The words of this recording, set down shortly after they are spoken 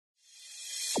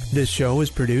This show is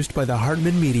produced by the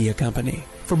Hartman Media Company.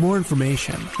 For more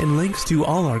information and links to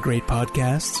all our great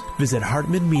podcasts, visit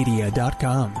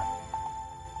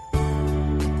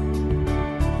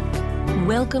hartmanmedia.com.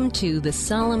 Welcome to the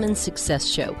Solomon Success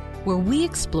Show, where we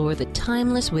explore the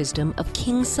timeless wisdom of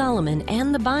King Solomon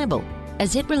and the Bible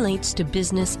as it relates to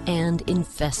business and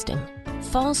investing.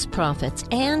 False prophets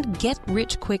and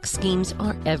get-rich-quick schemes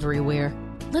are everywhere.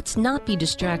 Let's not be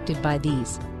distracted by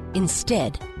these.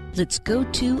 Instead, let's go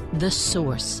to the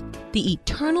source, the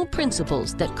eternal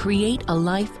principles that create a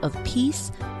life of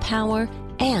peace, power,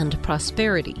 and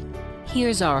prosperity.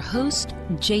 Here's our host,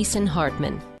 Jason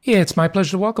Hartman. It's my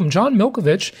pleasure to welcome John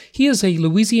Milkovich. He is a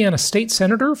Louisiana state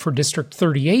senator for District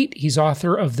 38. He's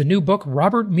author of the new book,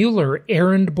 Robert Mueller,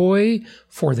 Errand Boy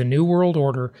for the New World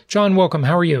Order. John, welcome.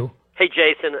 How are you? Hey,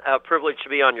 Jason. Privileged to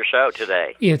be on your show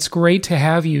today. It's great to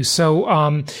have you.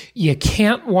 So you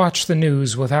can't watch the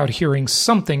news without hearing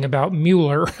something about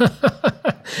Mueller.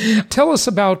 Tell us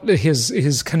about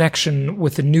his connection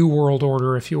with the New World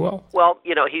Order, if you will. Well,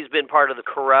 he's been part of the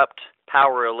corrupt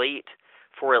power elite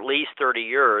for at least 30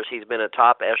 years. He's been a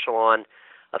top echelon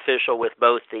official with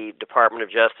both the Department of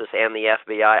Justice and the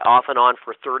FBI, off and on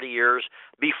for 30 years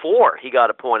before he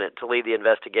got appointed to lead the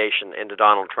investigation into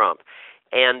Donald Trump.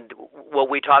 And what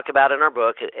we talk about in our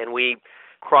book, and we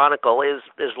chronicle, is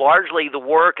largely the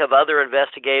work of other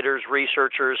investigators,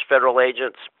 researchers, federal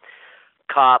agents,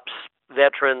 cops,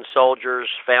 veterans, soldiers,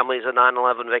 families of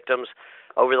 9/11 victims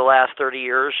over the last 30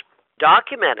 years,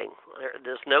 documenting,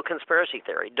 there's no conspiracy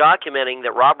theory, documenting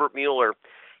that Robert Mueller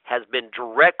has been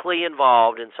directly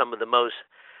involved in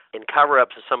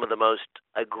cover-ups of some of the most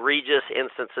egregious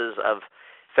instances of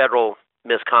federal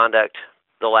misconduct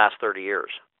the last 30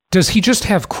 years. Does he just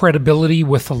have credibility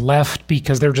with the left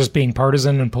because they're just being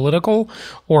partisan and political,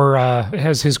 or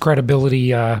has his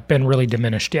credibility been really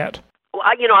diminished yet? Well,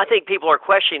 I think people are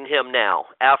questioning him now.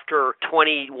 After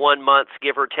 21 months,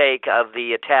 give or take, of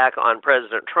the attack on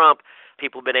President Trump,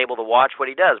 people have been able to watch what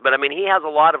he does. But, he has a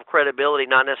lot of credibility,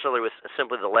 not necessarily with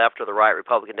simply the left or the right,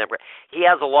 Republican, Democrat. He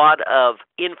has a lot of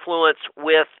influence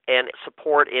with and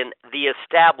support in the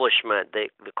establishment, the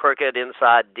crooked,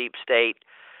 inside, deep state,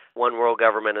 one world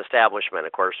government establishment,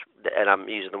 of course, and I'm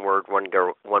using the word one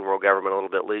world government a little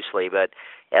bit loosely, but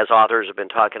as authors have been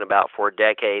talking about for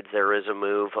decades, there is a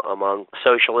move among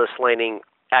socialist-leaning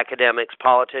academics,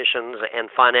 politicians, and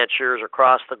financiers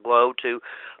across the globe to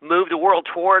move the world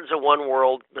towards a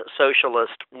one-world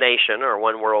socialist nation or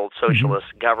one-world socialist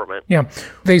government. Yeah,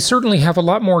 they certainly have a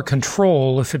lot more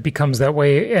control if it becomes that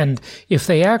way, and if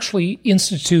they actually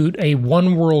institute a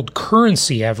one-world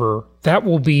currency ever, that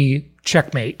will be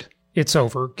checkmate. It's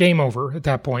over. Game over at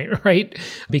that point, right?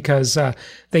 Because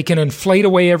they can inflate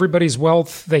away everybody's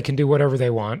wealth. They can do whatever they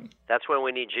want. That's when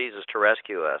we need Jesus to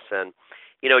rescue us. And,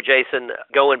 Jason,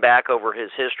 going back over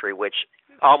his history, which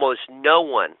almost no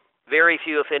one, very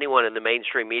few, if anyone, in the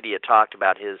mainstream media talked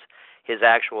about his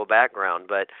actual background.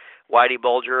 But Whitey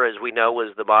Bulger, as we know,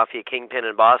 was the mafia kingpin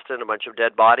in Boston, a bunch of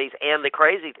dead bodies. And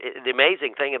the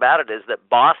amazing thing about it is that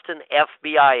Boston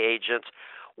FBI agents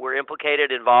were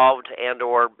implicated, involved, and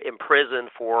or imprisoned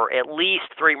for at least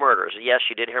 3 murders. Yes,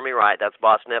 you did hear me right. That's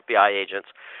Boston FBI agents.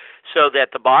 So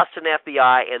that the Boston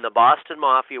FBI and the Boston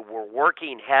Mafia were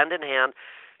working hand in hand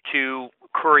to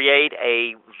create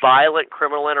a violent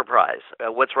criminal enterprise.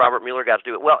 What's Robert Mueller got to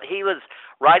do with it? Well, he was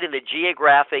right in the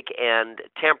geographic and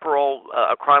temporal,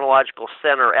 chronological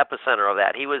epicenter of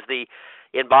that.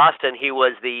 In Boston, he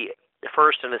was the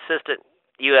first and assistant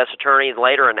U.S. attorney, and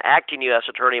later an acting U.S.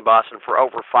 attorney in Boston for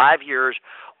over 5 years,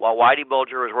 while Whitey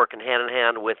Bulger was working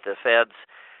hand-in-hand with the feds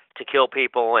to kill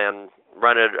people and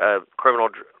run a criminal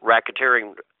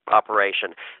racketeering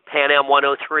operation. Pan Am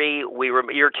 103,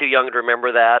 you're too young to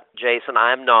remember that, Jason.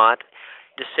 I'm not.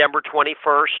 December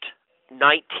 21st,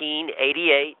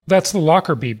 1988. That's the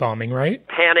Lockerbie bombing, right?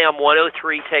 Pan Am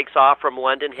 103 takes off from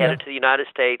London, headed to the United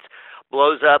States,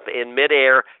 blows up in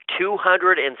midair,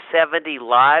 270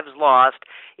 lives lost.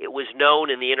 It was known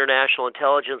in the international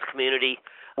intelligence community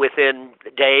within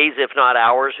days, if not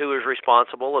hours, who was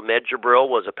responsible. Ahmed Jibril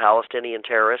was a Palestinian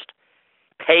terrorist,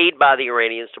 paid by the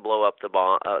Iranians to blow up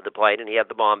the plane, and he had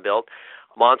the bomb built.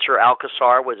 Mansour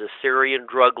al-Qassar was a Syrian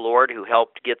drug lord who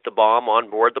helped get the bomb on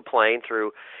board the plane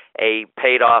through a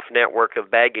paid-off network of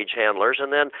baggage handlers.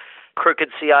 And then crooked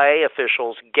CIA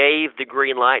officials gave the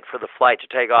green light for the flight to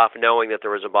take off, knowing that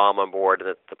there was a bomb on board and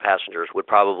that the passengers would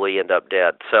probably end up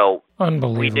dead. So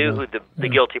we knew who the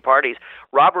guilty parties.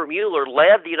 Robert Mueller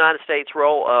led the United States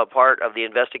part of the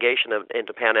investigation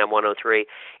into Pan Am 103.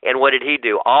 And what did he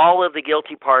do? All of the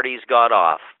guilty parties got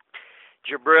off.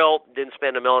 Jabril didn't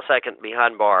spend a millisecond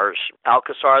behind bars.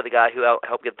 Alcazar, the guy who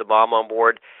helped get the bomb on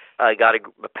board, got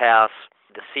a pass.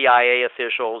 The CIA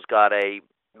officials got a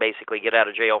basically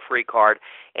get-out-of-jail-free card.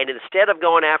 And instead of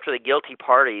going after the guilty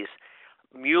parties,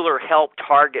 Mueller helped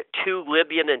target 2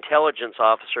 Libyan intelligence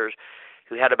officers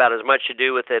who had about as much to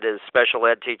do with it as special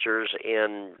ed teachers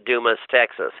in Dumas,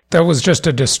 Texas. That was just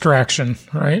a distraction,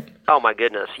 right? Oh, my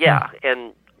goodness, yeah.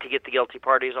 And to get the guilty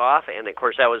parties off, and of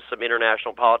course that was some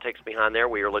international politics behind there.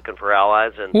 We were looking for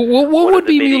allies. And what would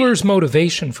be Mueller's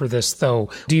motivation for this, though?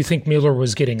 Do you think Mueller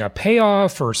was getting a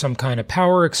payoff or some kind of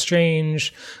power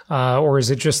exchange, or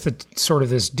is it just sort of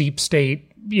this deep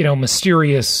state,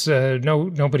 mysterious,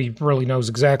 nobody really knows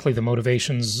exactly the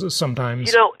motivations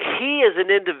sometimes? He is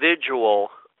an individual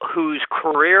whose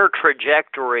career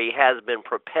trajectory has been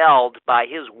propelled by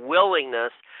his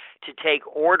willingness to take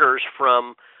orders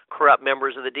from corrupt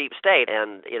members of the deep state.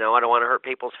 And, I don't want to hurt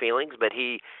people's feelings, but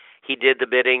he did the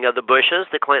bidding of the Bushes,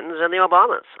 the Clintons, and the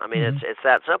Obamas. I mean, it's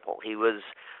that simple. He was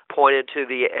appointed to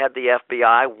the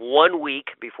FBI 1 week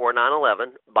before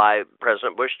 9/11 by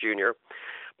President Bush Jr.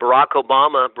 Barack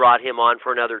Obama brought him on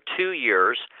for another 2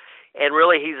 years. And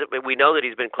really, we know that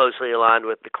he's been closely aligned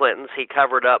with the Clintons. He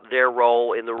covered up their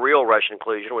role in the real Russian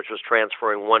collusion, which was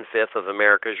transferring 1/5 of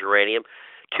America's uranium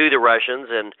to the Russians.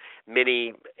 And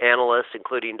many analysts,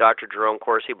 including Dr. Jerome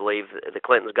Corsi, believe the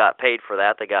Clintons got paid for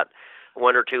that. They got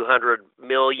 $100 or $200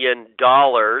 million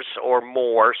or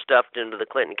more stuffed into the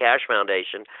Clinton Cash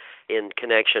Foundation in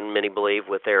connection, many believe,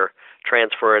 with their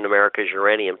transfer in America's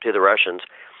uranium to the Russians.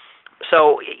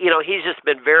 So, he's just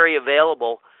been very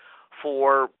available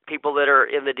for people that are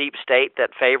in the deep state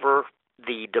that favor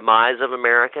the demise of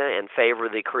America and favor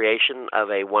the creation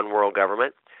of a one-world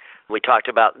government. We talked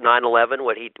about 9/11.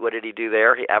 What did he do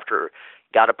there? After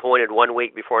got appointed 1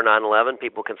 week before 9/11.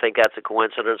 People can think that's a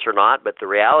coincidence or not, but the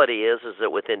reality is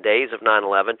that within days of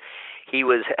 9/11, he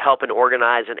was helping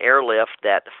organize an airlift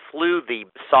that flew the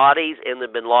Saudis and the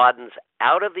bin Ladens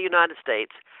out of the United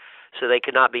States so they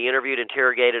could not be interviewed,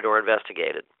 interrogated, or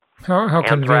investigated. How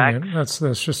convenient.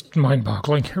 That's just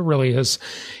mind-boggling. It really is.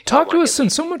 Talk to us,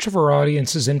 and so much of our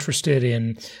audience is interested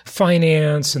in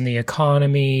finance and the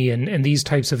economy and these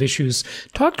types of issues.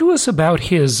 Talk to us about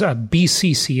his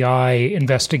BCCI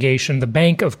investigation, the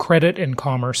Bank of Credit and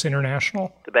Commerce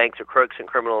International. The Banks of Crooks and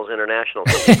Criminals International,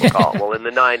 some people call it. Well, in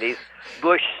the 90s,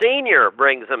 Bush Sr.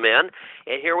 brings them in,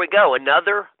 and here we go,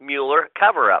 another Mueller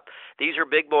cover-up. These are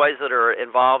big boys that are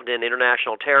involved in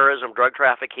international terrorism, drug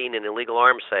trafficking, and illegal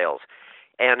arms sales.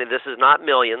 And this is not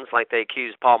millions like they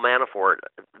accused Paul Manafort.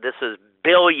 This is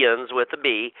billions with a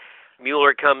B.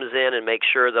 Mueller comes in and makes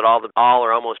sure that all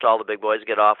or almost all the big boys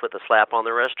get off with a slap on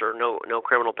the wrist or no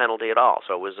criminal penalty at all.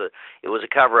 So it was a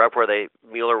cover-up where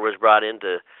Mueller was brought in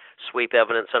to sweep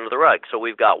evidence under the rug. So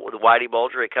we've got the Whitey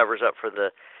Bulger. He covers up for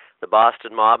the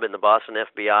Boston mob and the Boston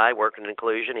FBI working in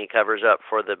collusion. He covers up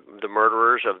for the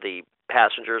murderers of the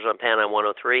passengers on Pan Am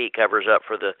 103. He covers up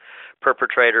for the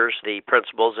perpetrators, the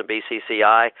principals of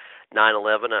BCCI.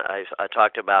 9/11, I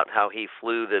talked about how he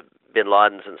flew the bin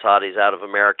Ladens and Saudis out of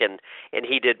America, and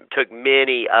he took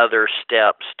many other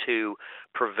steps to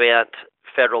prevent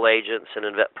federal agents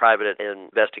and private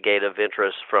investigative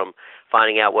interests from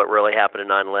finding out what really happened in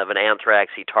 9/11.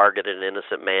 Anthrax, he targeted an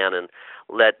innocent man and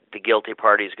let the guilty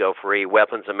parties go free.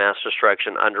 Weapons of mass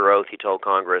destruction, under oath, he told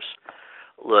Congress,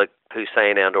 look,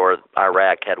 Hussein and or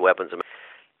Iraq had weapons of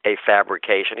a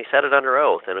fabrication. He said it under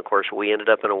oath, and of course we ended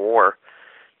up in a war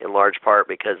in large part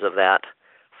because of that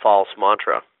false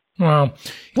mantra. Wow.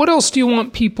 What else do you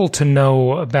want people to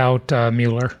know about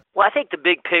Mueller? Well, I think the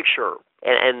big picture,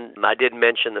 and I did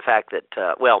mention the fact that,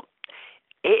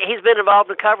 he's been involved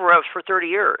in cover-ups for 30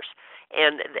 years.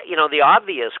 And, the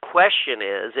obvious question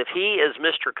is, if he is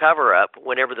Mr. Cover-Up,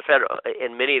 whenever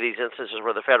in many of these instances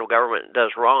where the federal government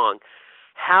does wrong,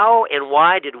 how and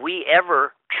why did we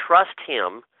ever trust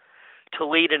him to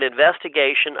lead an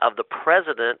investigation of the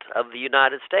President of the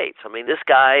United States? I mean, this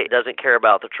guy doesn't care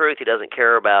about the truth. He doesn't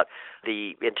care about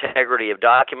the integrity of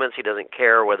documents. He doesn't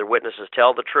care whether witnesses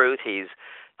tell the truth. He's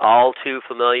all too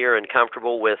familiar and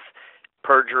comfortable with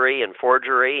perjury and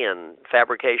forgery and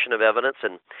fabrication of evidence.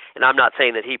 And I'm not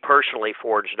saying that he personally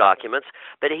forged documents,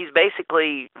 but he's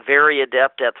basically very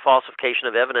adept at falsification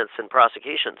of evidence in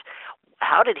prosecutions.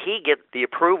 How did he get the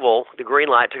approval, the green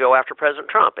light, to go after President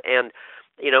Trump? And,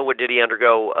 did he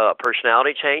undergo a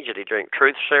personality change? Did he drink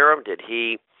truth serum? Did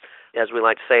he, as we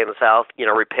like to say in the South,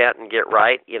 repent and get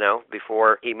right,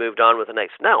 before he moved on with the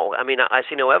next? No, I mean, I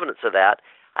see no evidence of that.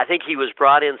 I think he was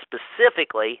brought in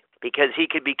specifically because he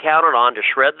could be counted on to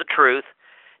shred the truth,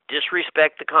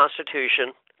 disrespect the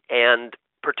Constitution, and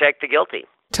protect the guilty.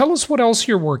 Tell us what else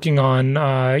you're working on,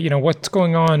 what's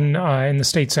going on in the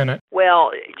state Senate.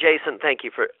 Well, Jason, thank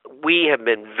you we have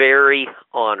been very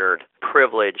honored,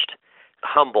 privileged,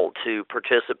 humbled to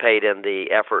participate in the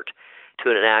effort to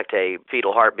enact a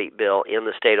fetal heartbeat bill in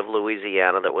the state of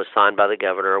Louisiana that was signed by the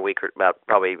governor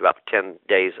probably about 10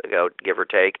 days ago, give or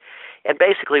take. And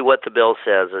basically what the bill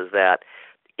says is that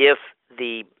if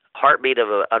the heartbeat of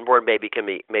an unborn baby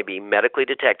may be medically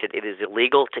detected, it is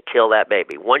illegal to kill that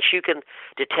baby. Once you can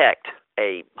detect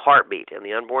a heartbeat in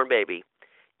the unborn baby,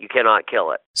 you cannot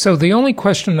kill it. So the only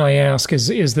question I ask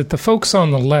is that the folks on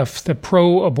the left, the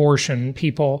pro-abortion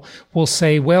people, will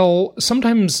say, well,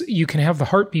 sometimes you can have the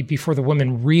heartbeat before the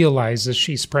woman realizes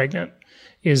she's pregnant.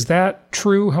 Is that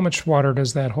true? How much water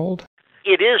does that hold?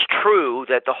 It is true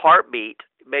that the heartbeat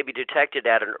may be detected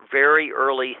at a very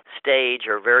early stage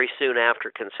or very soon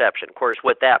after conception. Of course,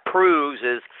 what that proves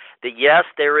is that, yes,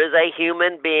 there is a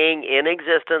human being in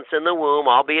existence in the womb,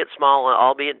 albeit small,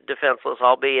 albeit defenseless,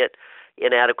 albeit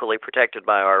inadequately protected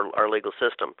by our legal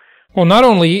system. Well, not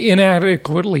only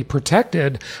inadequately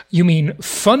protected, you mean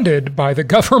funded by the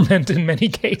government in many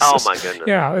cases. Oh, my goodness.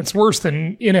 Yeah, it's worse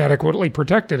than inadequately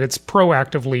protected. It's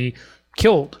proactively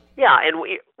killed. Yeah, and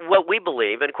what we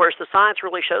believe, and of course the science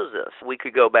really shows this. We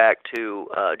could go back to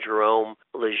Jerome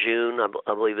Lejeune,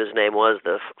 I believe his name was,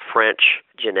 the French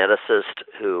geneticist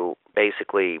who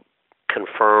basically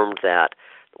confirmed that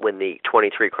when the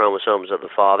 23 chromosomes of the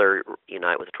father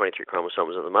unite with the 23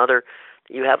 chromosomes of the mother,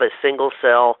 you have a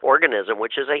single-cell organism,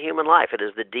 which is a human life. It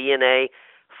is the DNA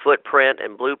footprint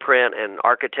and blueprint and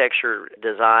architecture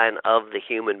design of the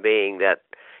human being that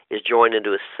is joined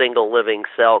into a single living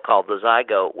cell called the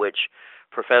zygote, which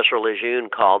Professor Lejeune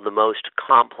called the most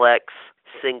complex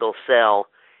single cell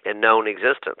in known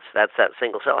existence. That's that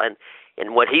single cell.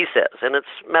 And what he says, and it's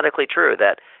medically true,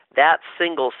 that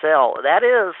single cell, that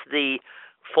is the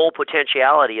full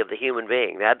potentiality of the human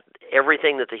being. That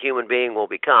everything that the human being will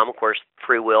become, of course,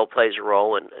 free will plays a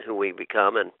role in who we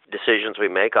become and decisions we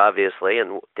make, obviously,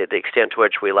 and the extent to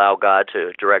which we allow God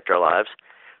to direct our lives.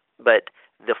 But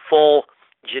the full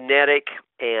genetic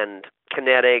and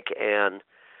kinetic and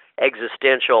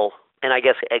existential, and I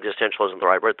guess existential isn't the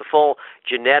right word, the full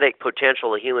genetic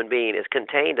potential of the human being is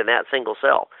contained in that single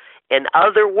cell. In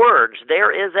other words,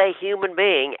 there is a human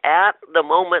being at the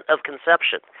moment of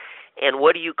conception. And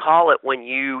what do you call it when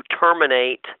you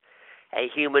terminate a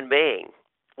human being?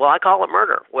 Well, I call it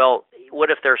murder. Well,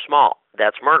 what if they're small?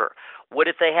 That's murder. What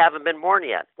if they haven't been born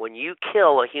yet? When you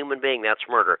kill a human being, that's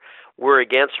murder. We're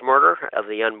against murder of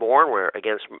the unborn. We're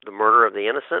against the murder of the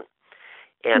innocent.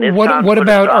 And it's what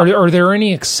about, are there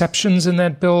any exceptions in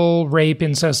that bill, rape,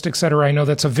 incest, et cetera? I know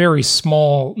that's a very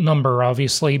small number,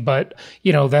 obviously, but,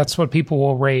 that's what people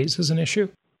will raise as an issue.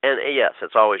 And yes,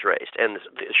 it's always raised. And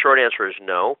the short answer is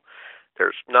no.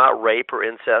 There's not rape or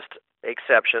incest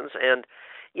exceptions. And,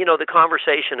 the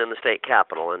conversation in the state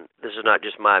capitol, and this is not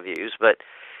just my views, but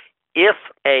if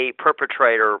a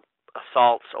perpetrator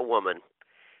assaults a woman,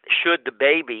 should the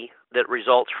baby that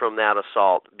results from that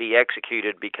assault be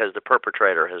executed because the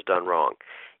perpetrator has done wrong?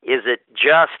 Is it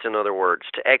just, in other words,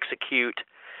 to execute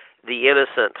the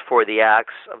innocent for the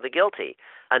acts of the guilty?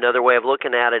 Another way of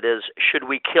looking at it is, should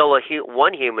we kill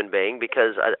one human being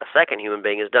because a second human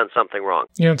being has done something wrong?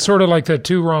 Yeah, it's sort of like the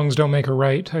two wrongs don't make a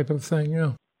right type of thing,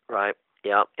 yeah. Right,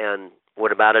 yeah. And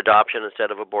what about adoption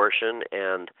instead of abortion?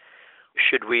 And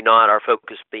should we not, our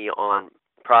focus be on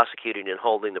prosecuting and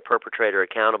holding the perpetrator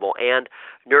accountable and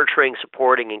nurturing,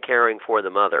 supporting, and caring for the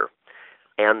mother?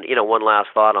 And, one last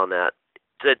thought on that.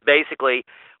 That basically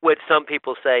what some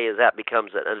people say is that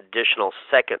becomes an additional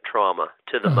second trauma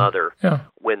to the mother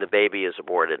when the baby is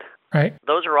aborted. Right.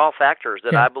 Those are all factors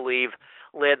that I believe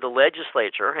led the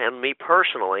legislature and me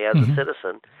personally as a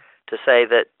citizen to say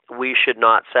that we should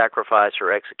not sacrifice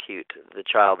or execute the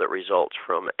child that results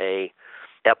from a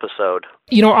episode.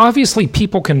 Obviously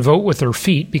people can vote with their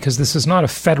feet because this is not a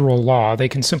federal law. They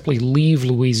can simply leave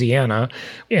Louisiana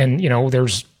and,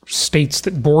 there's states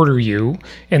that border you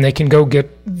and they can go get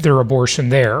their abortion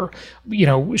there.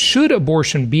 Should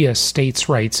abortion be a states'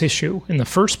 rights issue in the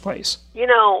first place?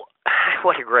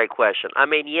 What a great question. I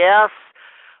mean, yes,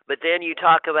 but then you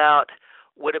talk about,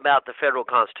 what about the federal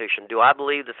Constitution? Do I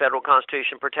believe the federal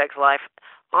Constitution protects life?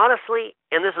 Honestly,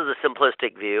 and this is a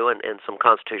simplistic view, and some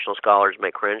constitutional scholars may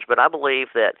cringe, but I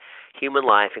believe that human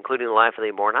life, including the life of the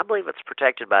unborn, I believe it's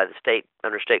protected by the state,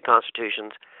 under state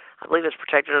constitutions. I believe it's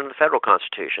protected under the federal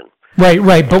Constitution.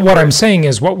 Right. But what I'm saying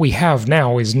is what we have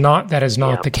now is not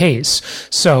the case.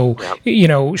 So,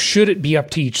 should it be up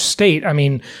to each state? I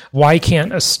mean, why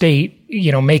can't a state,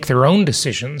 make their own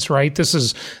decisions, right? This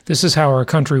is how our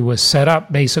country was set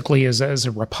up basically as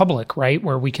a republic, right?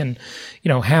 Where we can,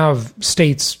 have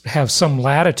states have some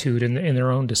latitude in their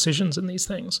own decisions in these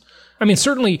things. I mean,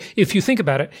 certainly if you think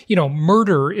about it,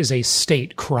 murder is a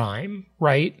state crime,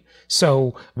 right?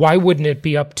 So why wouldn't it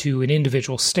be up to an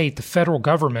individual state? The federal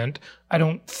government, I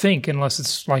don't think, unless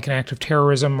it's like an act of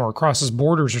terrorism or crosses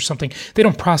borders or something, they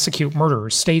don't prosecute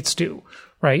murderers. States do,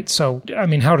 right? So, I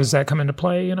mean, how does that come into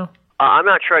play, I'm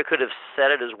not sure I could have said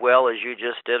it as well as you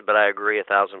just did, but I agree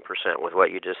 1,000% with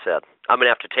what you just said. I'm going to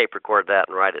have to tape record that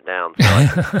and write it down.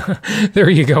 So. There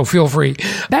you go. Feel free.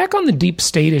 Back on the deep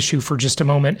state issue for just a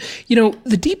moment.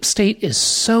 The deep state is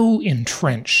so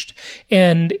entrenched,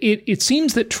 and it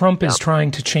seems that Trump is trying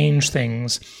to change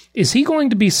things. Is he going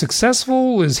to be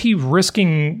successful? Is he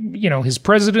risking, his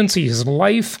presidency, his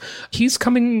life? He's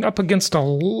coming up against a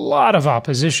lot of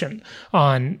opposition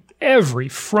on every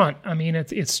front. I mean,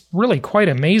 it's really quite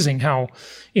amazing how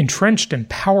entrenched and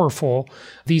powerful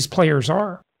these players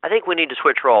are. I think we need to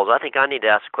switch roles. I think I need to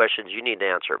ask questions you need to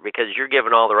answer because you're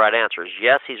giving all the right answers.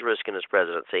 Yes, he's risking his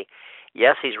presidency.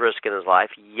 Yes, he's risking his life.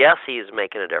 Yes, he is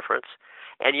making a difference.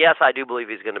 And yes, I do believe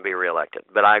he's going to be reelected.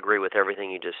 But I agree with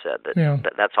everything you just said.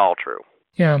 That's all true.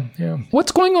 Yeah.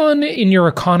 What's going on in your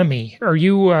economy? Are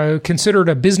you considered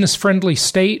a business-friendly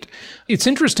state? It's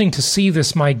interesting to see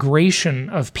this migration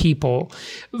of people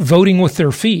voting with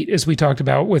their feet, as we talked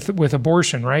about with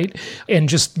abortion, right? And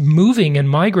just moving and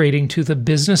migrating to the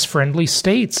business-friendly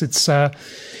states. It's,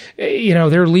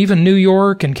 they're leaving New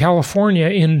York and California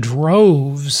in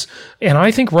droves, and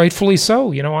I think rightfully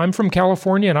so. I'm from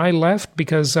California, and I left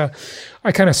because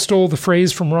I kind of stole the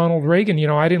phrase from Ronald Reagan.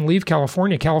 I didn't leave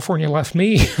California. California left me.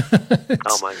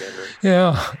 Oh, my goodness.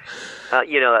 Yeah.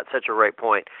 That's such a great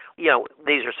point.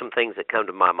 These are some things that come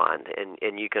to my mind,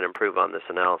 and you can improve on this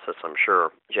analysis, I'm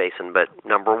sure, Jason. But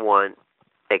number one,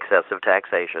 excessive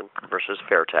taxation versus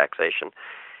fair taxation.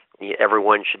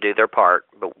 Everyone should do their part,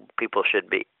 but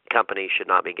companies should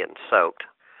not be getting soaked.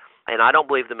 And I don't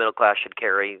believe the middle class should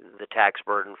carry the tax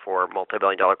burden for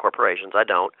multi-billion-dollar corporations. I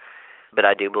don't. But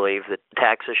I do believe that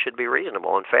taxes should be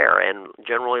reasonable and fair and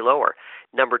generally lower.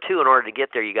 Number two, in order to get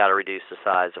there, you got to reduce the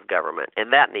size of government.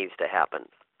 And that needs to happen,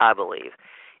 I believe.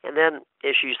 And then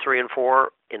issues 3 and 4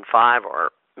 and 5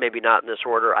 are maybe not in this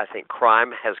order. I think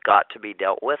crime has got to be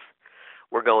dealt with.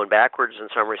 We're going backwards in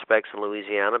some respects in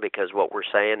Louisiana because what we're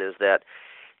saying is that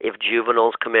if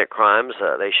juveniles commit crimes,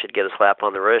 they should get a slap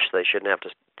on the wrist. They shouldn't have to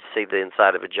see the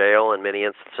inside of a jail in many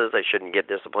instances. They shouldn't get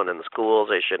disciplined in the schools.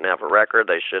 They shouldn't have a record.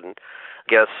 They shouldn't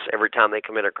guess every time they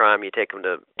commit a crime, you take them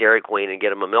to Dairy Queen and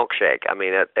get them a milkshake. I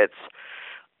mean, it's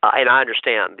and I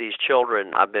understand these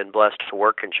children. I've been blessed to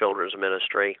work in children's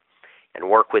ministry and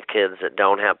work with kids that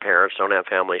don't have parents, don't have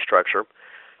family structure.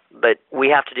 But we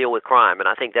have to deal with crime, and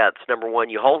I think that's number one.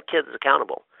 You hold kids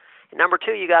accountable. And number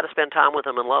two, you got to spend time with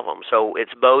them and love them. So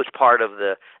it's both part of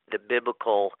the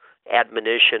biblical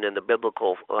admonition and the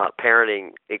biblical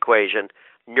parenting equation,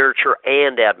 nurture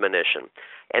and admonition.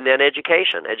 And then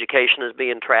education. Education is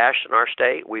being trashed in our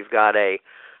state. We've got a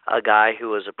guy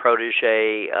who is a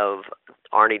protege of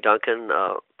Arne Duncan,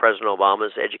 President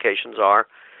Obama's education czar,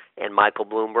 and Michael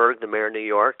Bloomberg, the mayor of New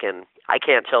York. And I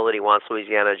can't tell that he wants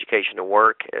Louisiana education to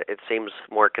work. It seems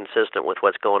more consistent with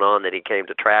what's going on that he came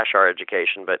to trash our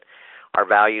education, but our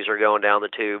values are going down the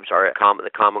tubes.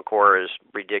 The Common Core is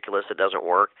ridiculous. It doesn't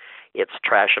work. It's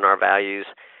trashing our values.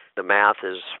 The math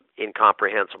is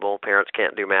incomprehensible. Parents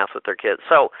can't do math with their kids.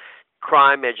 So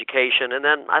crime, education, and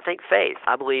then I think faith.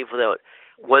 I believe that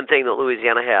one thing that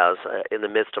Louisiana has in the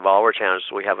midst of all our challenges,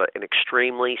 we have an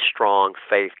extremely strong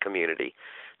faith community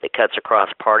that cuts across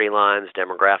party lines,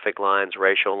 demographic lines,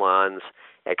 racial lines,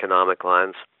 economic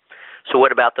lines. So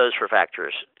what about those four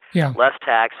factors? Yeah. Less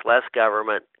tax, less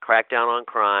government, crack down on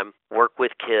crime, work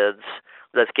with kids.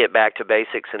 Let's get back to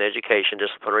basics in education,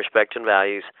 discipline, respect, and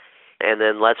values. And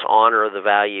then let's honor the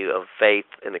value of faith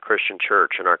in the Christian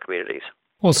church in our communities.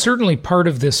 Well, certainly part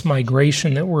of this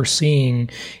migration that we're seeing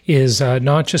is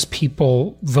not just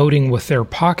people voting with their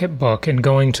pocketbook and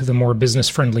going to the more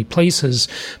business-friendly places,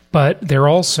 but they're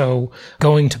also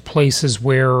going to places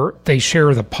where they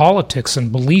share the politics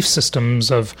and belief systems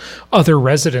of other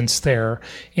residents there.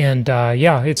 And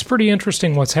it's pretty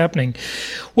interesting what's happening.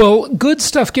 Well, good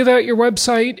stuff. Give out your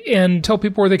website and tell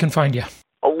people where they can find you.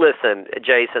 Listen,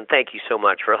 Jason, thank you so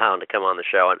much for allowing to come on the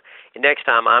show. And next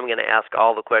time, I'm going to ask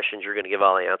all the questions. You're going to give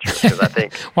all the answers, because I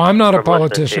think. Well, I'm not a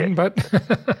politician, but.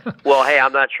 Well, hey,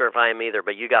 I'm not sure if I am either,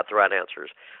 but you got the right answers.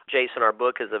 Jason, our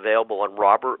book is available on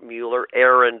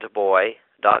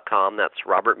robertmuellererrandboy.com. That's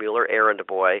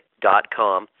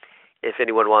robertmuellererrandboy.com. If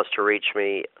anyone wants to reach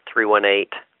me,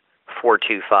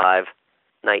 318-425-1957.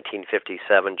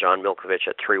 John Milkovich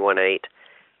at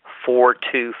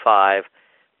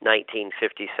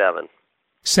 318-425-1957.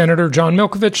 Senator John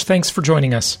Milkovich, thanks for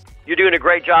joining us. You're doing a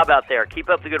great job out there. Keep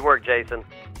up the good work, Jason.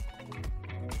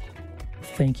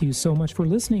 Thank you so much for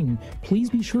listening. Please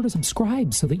be sure to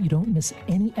subscribe so that you don't miss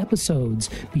any episodes.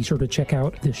 Be sure to check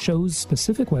out the show's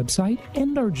specific website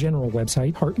and our general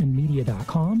website,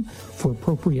 hartmanmedia.com, for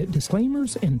appropriate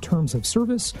disclaimers and terms of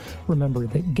service. Remember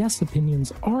that guest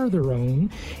opinions are their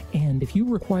own, and if you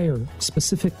require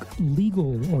specific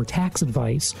legal or tax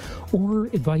advice or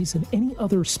advice in any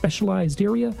other specialized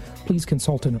area, please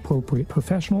consult an appropriate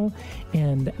professional.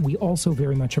 And we also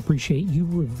very much appreciate you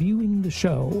reviewing the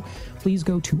show. Please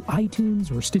go to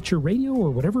iTunes or Stitcher Radio or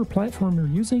whatever platform you're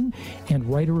using and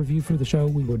write a review for the show.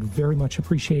 We would very much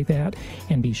appreciate that.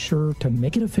 And be sure to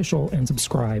make it official and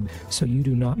subscribe so you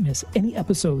do not miss any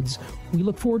episodes. We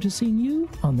look forward to seeing you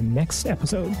on the next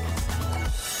episode.